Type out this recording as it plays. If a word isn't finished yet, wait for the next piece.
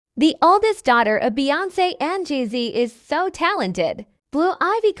The oldest daughter of Beyoncé and Jay-Z is so talented. Blue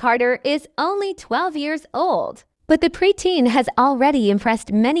Ivy Carter is only 12 years old, but the preteen has already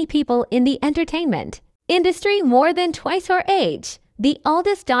impressed many people in the entertainment industry more than twice her age. The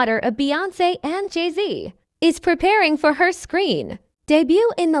oldest daughter of Beyoncé and Jay-Z is preparing for her screen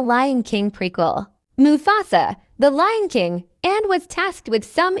debut in the Lion King prequel, Mufasa, The Lion King, and was tasked with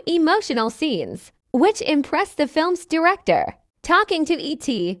some emotional scenes, which impressed the film's director. Talking to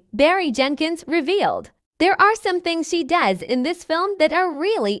ET, Barry Jenkins revealed, "There are some things she does in this film that are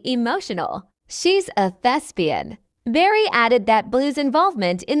really emotional. She's a thespian." Barry added that Blue's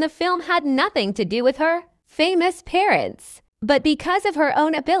involvement in the film had nothing to do with her famous parents, but because of her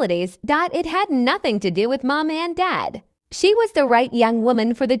own abilities, that it had nothing to do with mom and dad. "She was the right young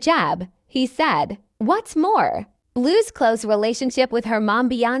woman for the job," he said. What's more, Blue's close relationship with her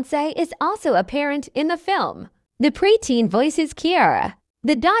mom Beyoncé is also apparent in the film. The preteen voices Kiara,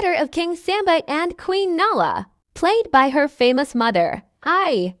 the daughter of King Samba and Queen Nala, played by her famous mother.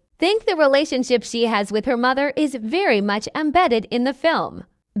 "I think the relationship she has with her mother is very much embedded in the film,"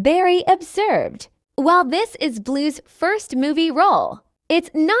 Barry observed. While this is Blue's first movie role,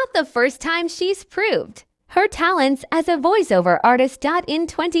 it's not the first time she's proved her talents as a voiceover artist. In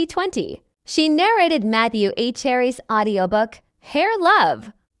 2020, she narrated Matthew A. Cherry's audiobook, Hair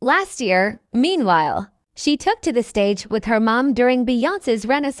Love. Last year, meanwhile, she took to the stage with her mom during Beyoncé's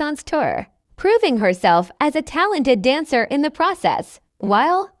Renaissance tour, proving herself as a talented dancer in the process.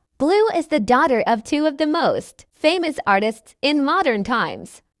 While Blue is the daughter of two of the most famous artists in modern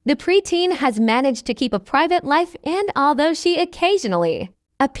times, the preteen has managed to keep a private life, and although she occasionally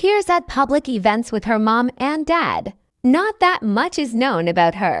appears at public events with her mom and dad, not that much is known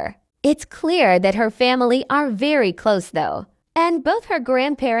about her. It's clear that her family are very close though, and both her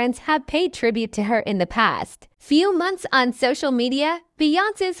grandparents have paid tribute to her in the past few months on social media.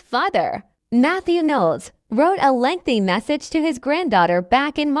 Beyoncé's father, Matthew Knowles, wrote a lengthy message to his granddaughter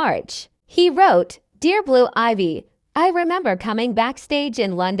back in March. He wrote, "Dear Blue Ivy, I remember coming backstage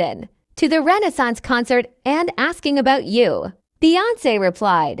in London to the Renaissance concert and asking about you." Beyoncé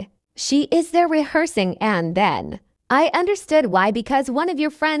replied, "She is there rehearsing, and then I understood why, because one of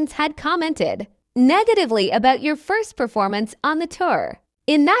your friends had commented negatively about your first performance on the tour.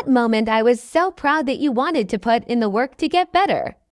 In that moment, I was so proud that you wanted to put in the work to get better.